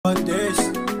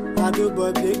I do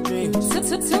boy big dreams.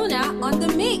 Tuna on the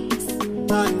mix.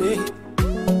 Honey,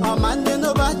 I'm under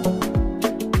no bad.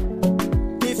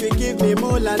 If you give me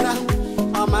more lana,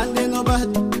 I'm under no bad.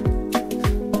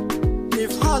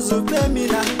 If hustle pay me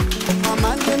now, I'm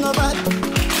under no bad.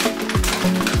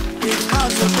 If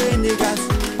hustle pay niggas,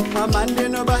 I'm under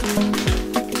no bad.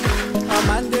 I'm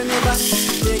under no bad.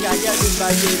 Nigga get this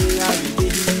by getting every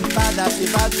day. Bad as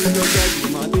if I do go get the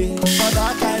money. For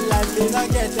that kind life they not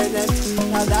get energy.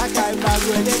 Now that kind bag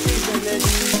where they keep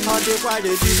energy. How they why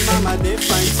they teach mama they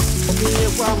fight. Inye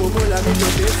kwa momola video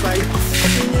they fight.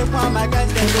 Inye kwa my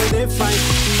guys then go they fight.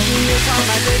 Inye kwa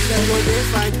my days then go they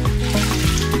fight.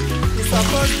 It's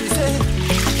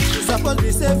supposed to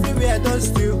be safe everywhere don't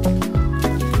steal.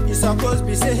 It's supposed to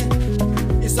be safe.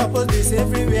 It's supposed to be safe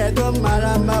everywhere don't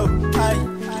marama.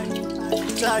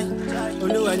 Try.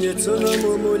 Oluwa nyetuno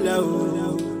momola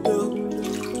o.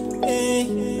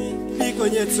 Biko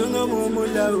nyetuno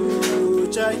momola o.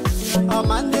 Try.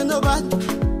 Amande no bad.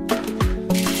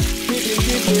 If you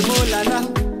give me mola now,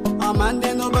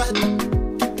 amande no bad.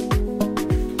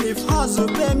 If hustle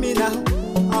pay me now,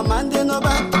 amande no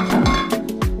bad.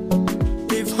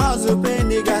 If hustle pay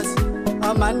niggas,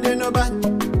 amande no bad.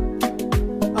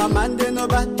 Amande no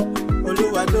bad.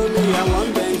 Oluwa do me I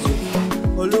want benzo.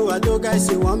 Oluwa do guys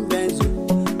say one benzo.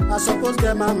 I suppose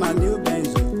get mama new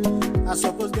benzo. I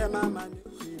suppose get mama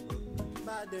new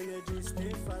bad energy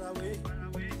stay far away.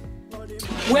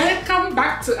 Welcome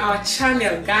back to our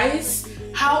channel, guys.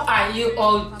 How are you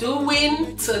all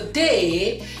doing?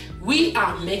 Today we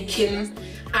are making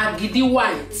Agidi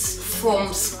whites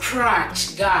from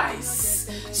scratch, guys.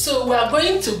 So we are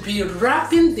going to be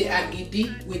wrapping the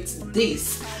Agidi with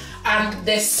this, and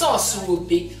the sauce will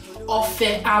be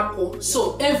Ofe Akwu.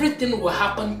 So everything will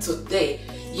happen today.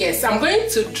 Yes, I'm going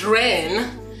to drain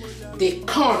the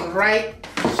corn right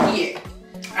here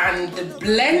and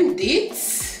blend it.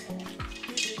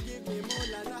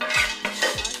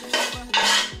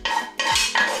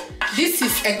 This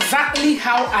is exactly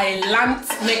how I learned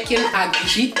making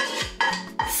Agidi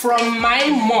from my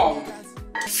mom.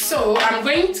 So I'm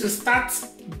going to start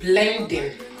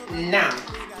blending now.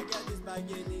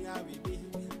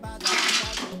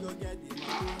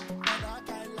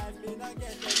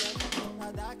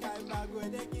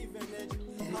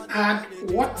 Add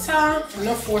water,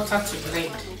 enough water to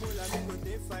blend.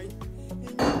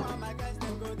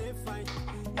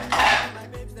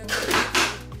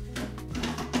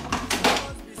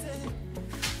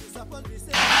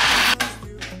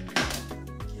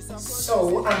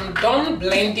 So I'm done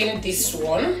blending this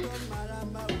one.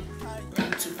 I'm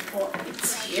going to pour it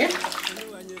here.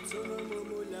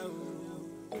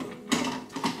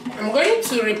 I'm going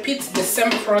to repeat the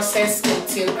same process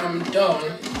until I'm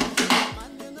done.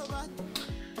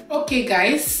 Okay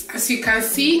guys, as you can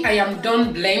see, I am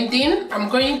done blending. I'm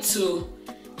going to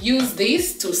use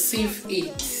this to sieve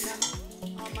it.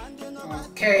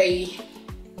 Okay.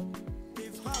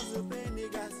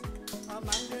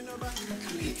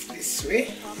 Do it this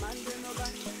way.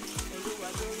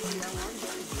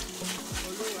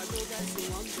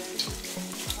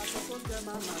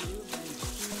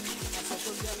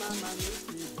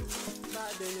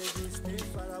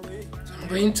 I'm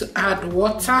going to add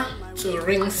water to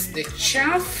rinse the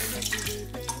chaff.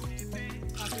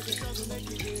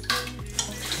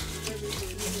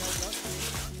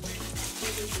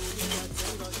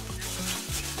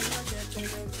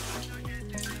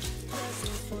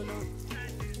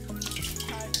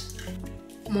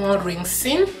 More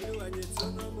rinsing.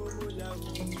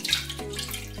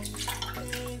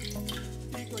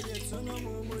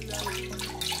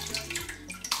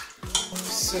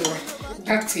 So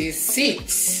that is it.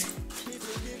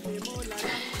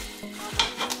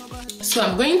 So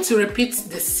I'm going to repeat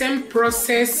the same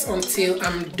process until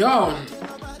I'm done.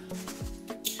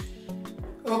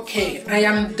 Okay, I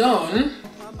am done.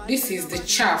 This is the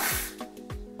chaff.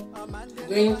 I'm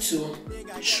going to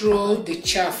throw the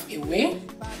chaff away.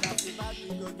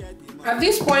 At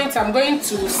this point, I'm going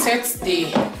to set the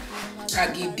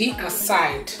Agidi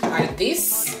aside like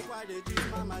this.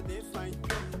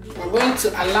 I'm going to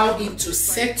allow it to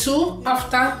settle.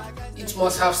 After it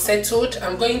must have settled,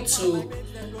 I'm going to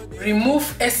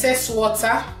remove excess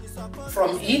water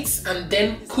from it and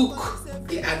then cook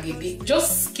the Agidi.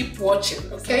 Just keep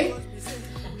watching, okay?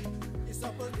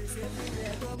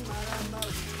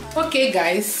 Okay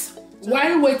guys,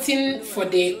 while waiting for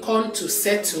the corn to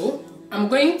settle, I'm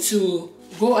going to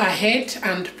go ahead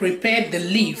and prepare the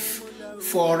leaf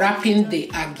for wrapping the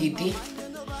Agidi.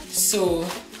 So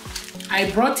I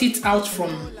brought it out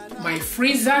from my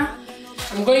freezer.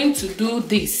 I'm going to do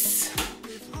this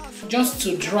just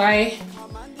to dry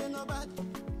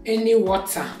any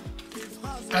water,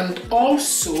 and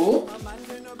also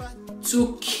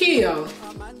to kill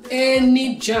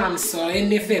any germs or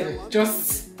anything.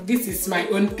 Just this is my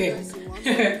own thing.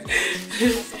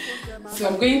 So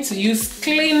I'm going to use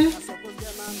clean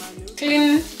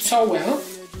towel,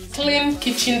 clean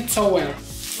kitchen towel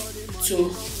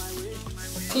to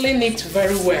clean it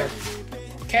very well.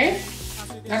 Okay,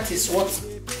 that is what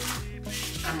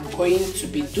I'm going to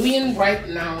be doing right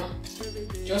now.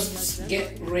 Just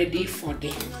get ready for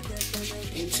the.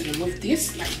 Need to remove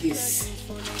this like this.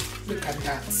 Look at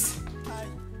that,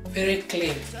 very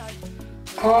clean.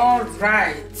 All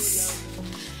right,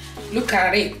 look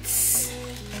at it.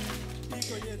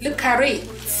 Look at it.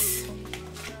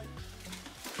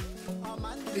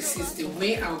 This is the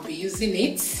way I'll be using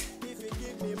it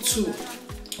too.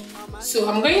 So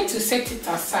I'm going to set it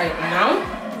aside now,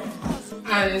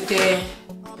 and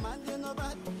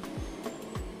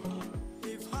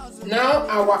now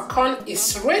our corn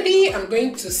is ready. I'm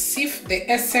going to sieve the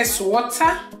excess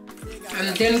water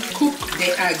and then cook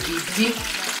the agidi.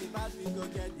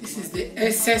 This is the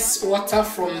excess water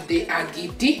from the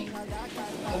agidi.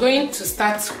 I'm going to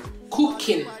start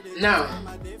cooking now,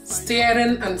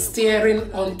 stirring and stirring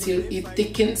until it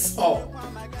thickens up.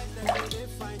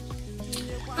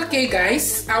 Okay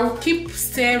guys, I will keep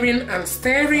stirring and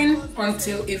stirring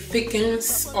until it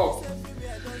thickens up.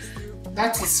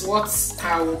 That is what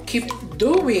I will keep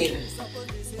doing.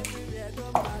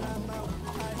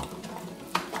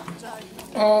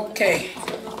 Okay,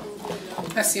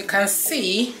 as you can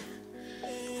see,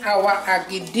 our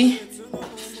agidi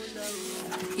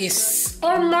is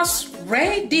almost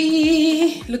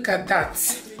ready. Look at that.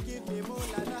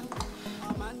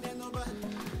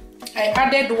 I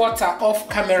added water off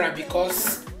camera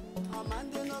because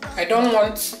I don't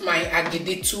want my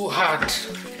agidi too hard.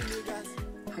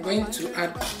 I'm going to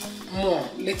add more,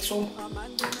 little,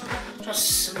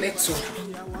 just little.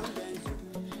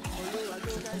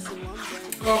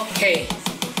 Okay,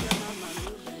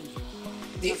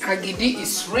 the agidi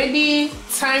is ready.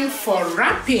 Time for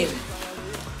wrapping.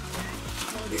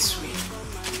 This way.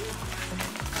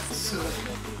 So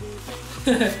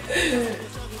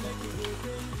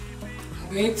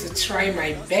I'm going to try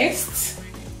my best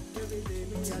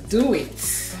to do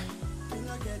it.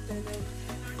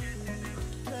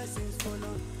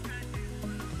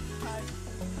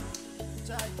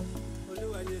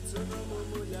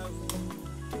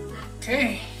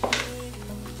 Okay.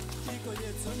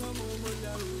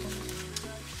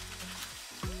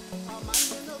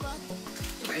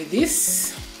 Like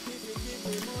this.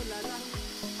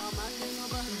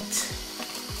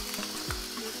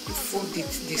 Fold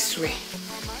it this way.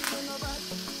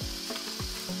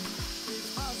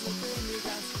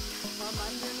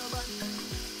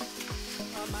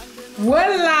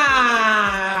 Voila!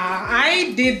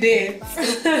 I did it.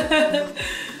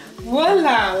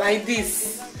 Voila, like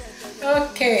this.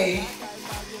 Okay,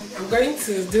 I'm going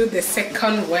to do the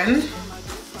second one.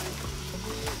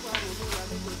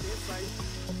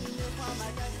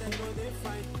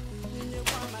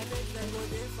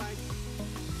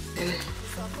 And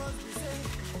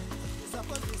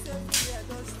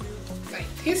like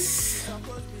this,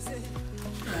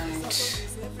 and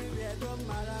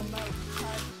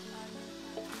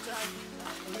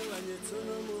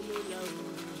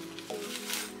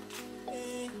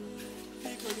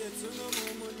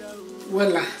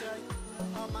voila.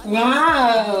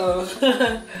 Wow.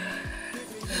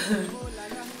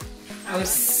 I'm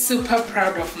super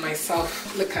proud of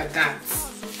myself. Look at that.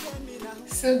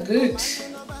 So good.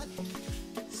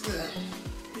 So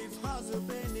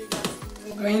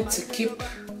I'm going to keep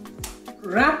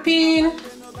wrapping.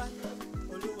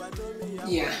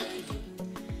 Yeah.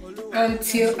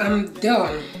 Until I'm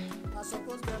done.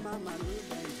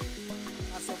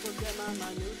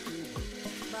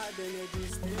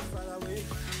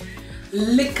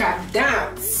 Look at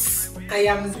that. I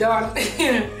am done.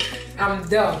 I'm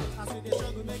done.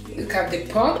 Look at the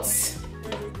pot.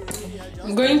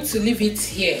 I'm going to leave it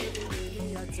here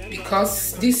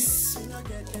because this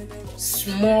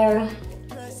small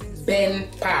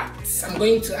burnt parts, I'm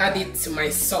going to add it to my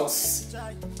sauce.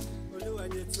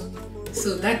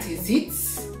 So that is it.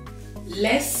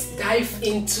 Let's dive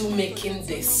into making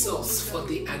the sauce for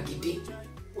the agidi.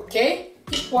 Okay,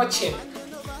 keep watching.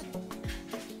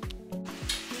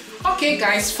 Okay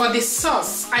guys, for the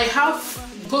sauce I have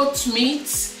goat meat,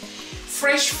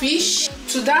 fresh fish.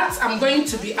 To that I'm going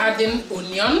to be adding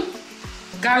onion,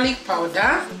 garlic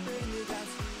powder,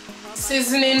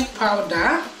 seasoning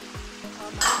powder,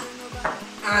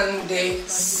 and the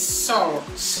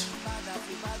salt.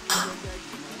 I'm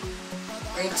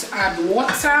going to add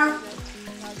water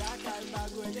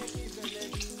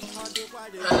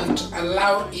and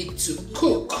allow it to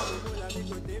cook.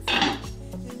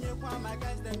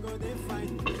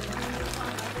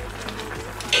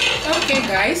 Okay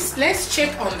guys, let's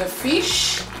check on the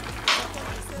fish.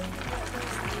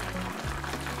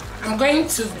 I'm going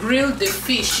to grill the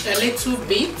fish a little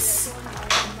bit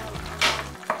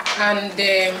and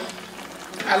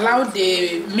allow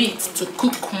the meat to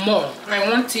cook more. I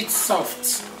want it soft.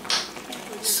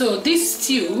 So this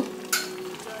stew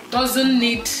doesn't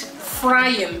need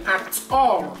frying at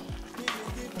all.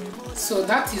 So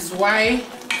that is why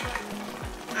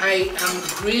I am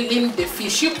grilling the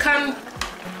fish. You can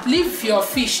leave your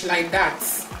fish like that.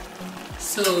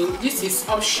 So this is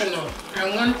optional.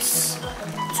 I want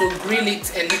to grill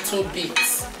it a little bit.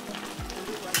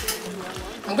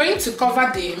 I'm going to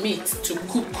cover the meat to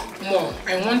cook more.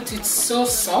 I want it so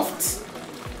soft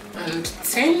and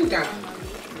tender.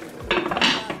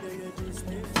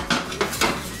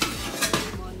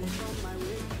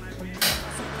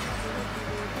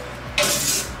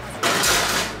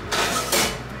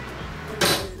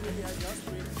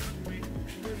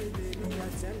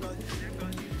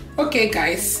 Okay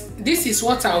guys, this is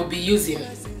what I'll be using.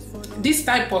 This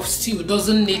type of stew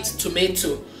doesn't need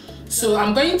tomato, so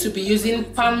I'm going to be using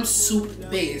palm soup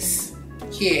base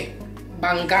here,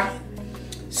 banga.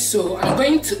 So I'm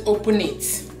going to open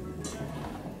it.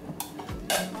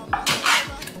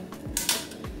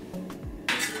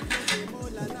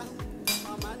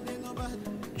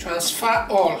 Transfer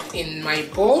all in my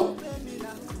bowl.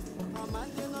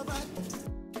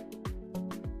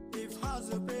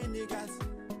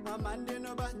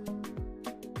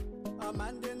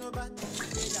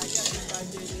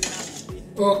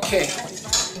 Okay,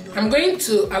 I'm going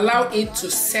to allow it to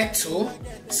settle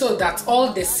so that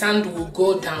all the sand will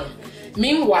go down.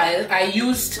 Meanwhile, I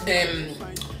used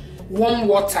warm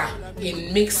water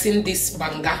in mixing this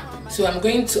banga, so I'm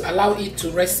going to allow it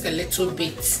to rest a little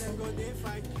bit.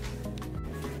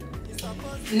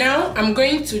 Now I'm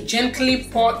going to gently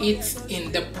pour it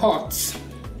in the pot.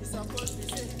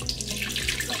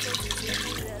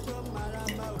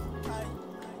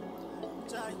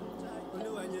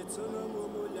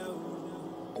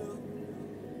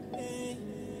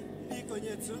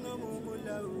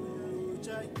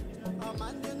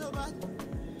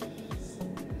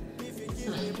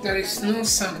 There is no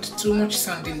sand, too much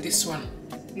sand in this one.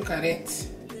 Look at it.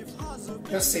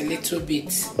 Just a little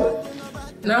bit.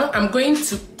 Now I'm going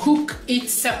to cook it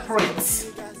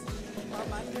separate.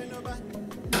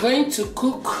 I'm going to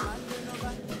cook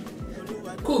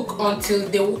until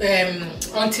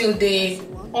the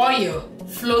oil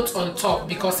floats on top,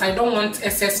 because I don't want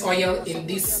excess oil in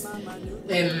this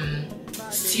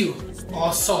stew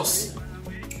or sauce.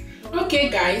 Okay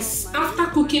guys, after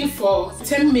cooking for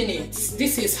 10 minutes,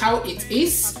 this is how it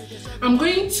is. I'm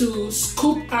going to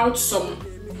scoop out some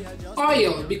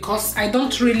oil because I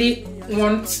don't really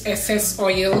want excess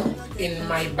oil in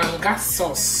my banga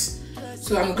sauce.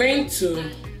 So I'm going to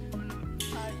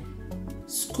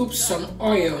scoop some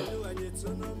oil.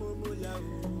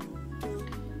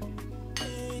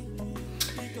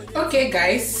 Okay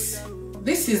guys,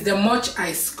 this is the much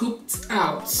I scooped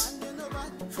out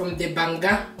from the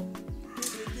banga.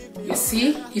 You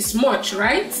see, it's much,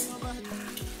 right?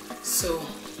 So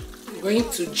I'm going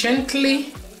to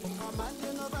gently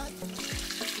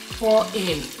pour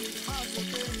in.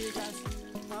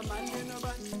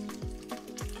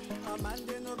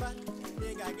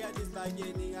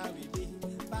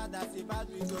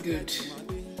 Good.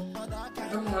 I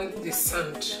don't want the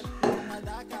sand.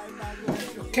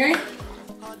 Okay,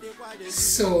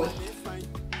 so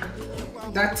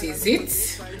that is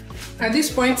it. At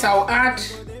this point I'll add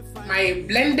my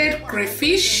blended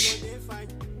crayfish,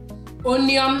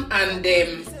 onion and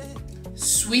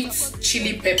sweet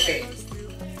chili pepper.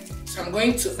 So I'm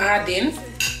going to add in.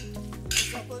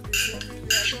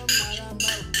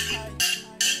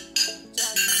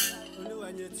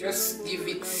 Just give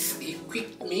it a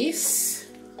quick mix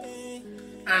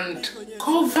and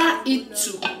cover it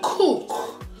to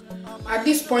cook. At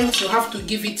this point you have to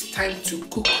give it time to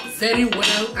cook very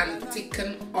well and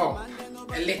thicken up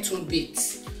a little bit.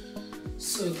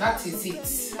 So that is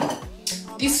it.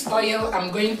 This oil,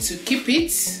 I'm going to keep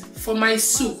it for my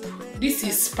soup. This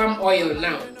is palm oil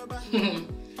now.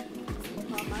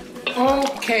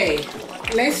 Okay,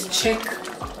 let's check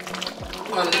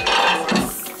on our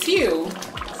stew.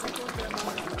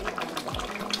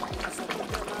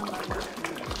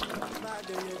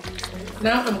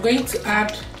 Now I'm going to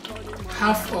add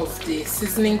half of the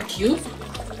seasoning cube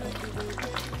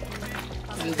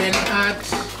and then add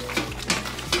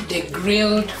the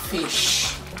grilled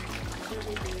fish.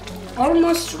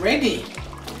 Almost ready.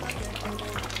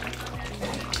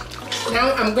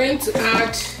 Now I'm going to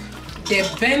add the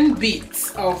burnt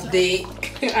bits of the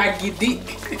agidi.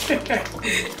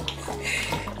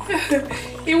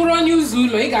 It will run you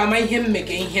Zulu, you got my him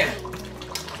making here.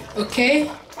 Okay,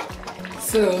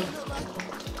 so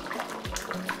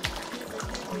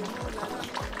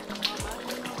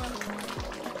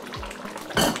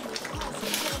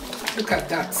look at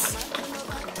that.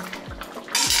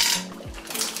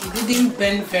 It didn't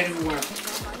burn very well,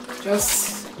 just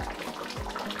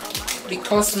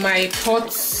because my pot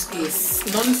is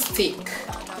non-stick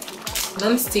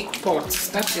pot.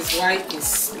 That is why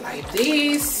it's like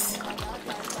this.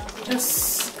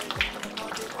 Just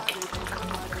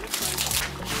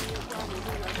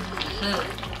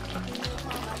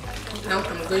now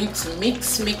I'm going to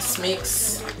mix.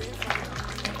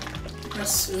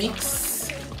 Just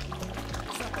mix.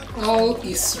 All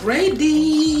is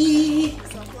ready.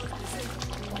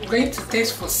 I'm going to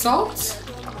taste for salt.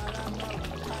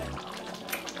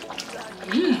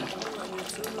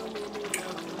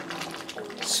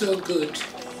 So good.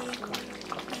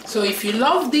 So if you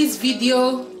love this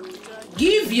video,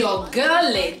 give your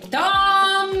girl a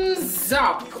thumbs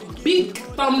up, big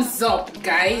thumbs up,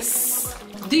 guys.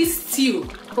 This stew,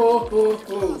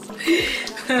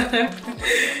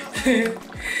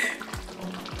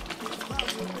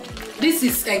 this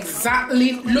is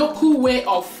exactly local way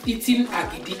of eating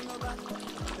agidi.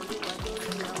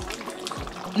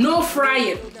 No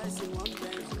frying.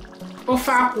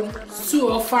 Ofe Akwu, stew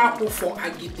Ofe Akwu for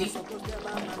agidi.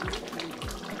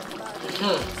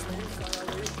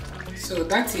 So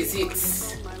that is it.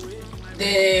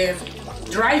 The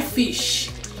dry fish,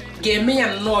 game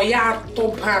and noya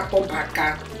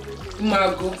tobaka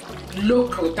mago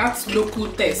local. That's local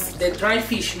taste. The dry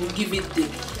fish will give it the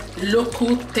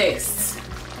local taste.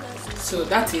 So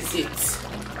that is it.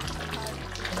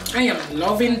 I am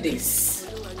loving this.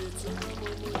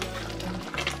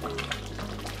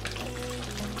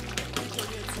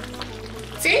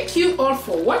 Thank you all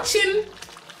for watching.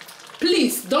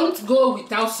 Please don't go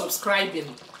without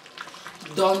subscribing.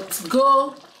 Don't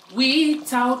go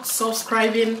without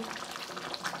subscribing.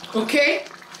 Okay?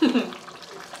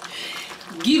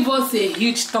 Give us a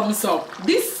huge thumbs up.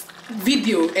 This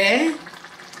video,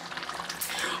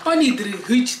 only the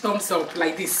huge thumbs up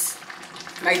like this.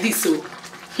 So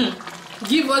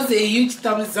give us a huge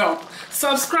thumbs up.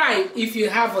 Subscribe if you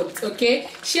haven't, okay?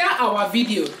 Share our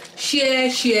video.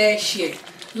 Share.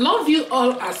 Love you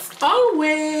all as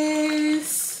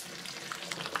always.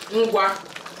 Ngwa,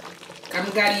 kam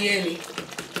garieni,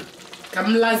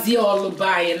 kam lazi all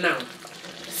by now.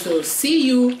 So see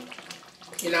you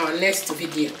in our next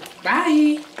video.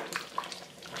 Bye.